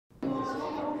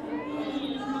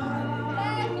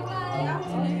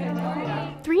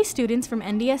3 students from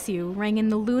NDSU rang in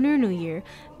the Lunar New Year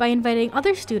by inviting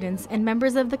other students and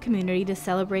members of the community to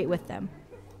celebrate with them.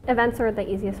 Events are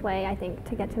the easiest way, I think,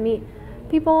 to get to meet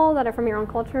people that are from your own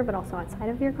culture but also outside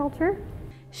of your culture.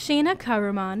 Shayna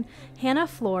Karuman, Hannah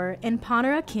Floor, and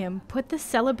Panara Kim put this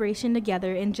celebration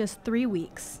together in just 3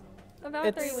 weeks.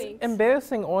 About 3 weeks. It's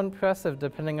embarrassing or impressive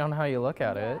depending on how you look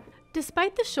at it.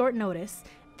 Despite the short notice,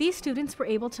 these students were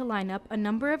able to line up a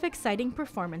number of exciting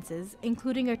performances,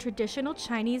 including a traditional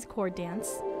Chinese chord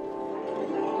dance,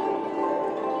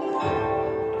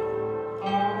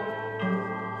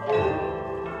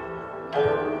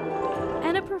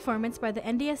 and a performance by the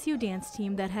NDSU dance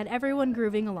team that had everyone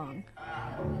grooving along.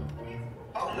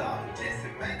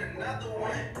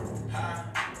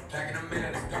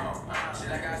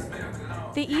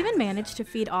 They even managed to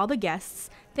feed all the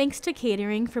guests thanks to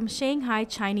catering from Shanghai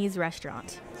Chinese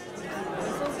restaurant. This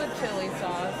is the chili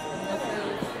sauce.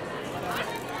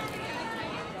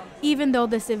 Even though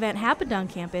this event happened on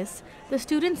campus, the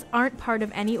students aren't part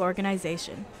of any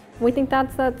organization. We think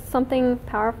that's something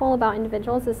powerful about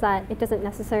individuals, is that it doesn't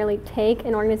necessarily take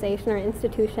an organization or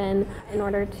institution in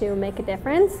order to make a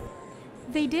difference.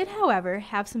 They did, however,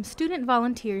 have some student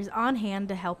volunteers on hand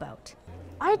to help out.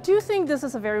 I do think this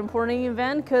is a very important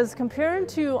event because compared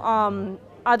to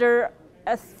other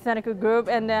ethnic group,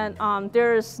 and then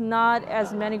there's not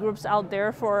as many groups out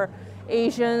there for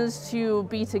Asians to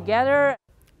be together.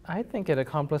 I think it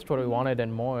accomplished what we wanted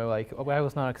and more. Like, I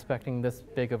was not expecting this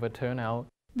big of a turnout.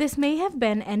 This may have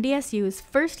been NDSU's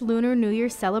first Lunar New Year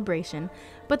celebration,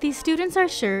 but these students are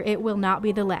sure it will not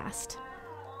be the last.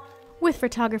 With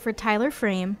photographer Tyler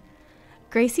Frame,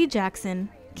 Gracie Jackson,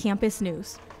 Campus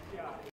News.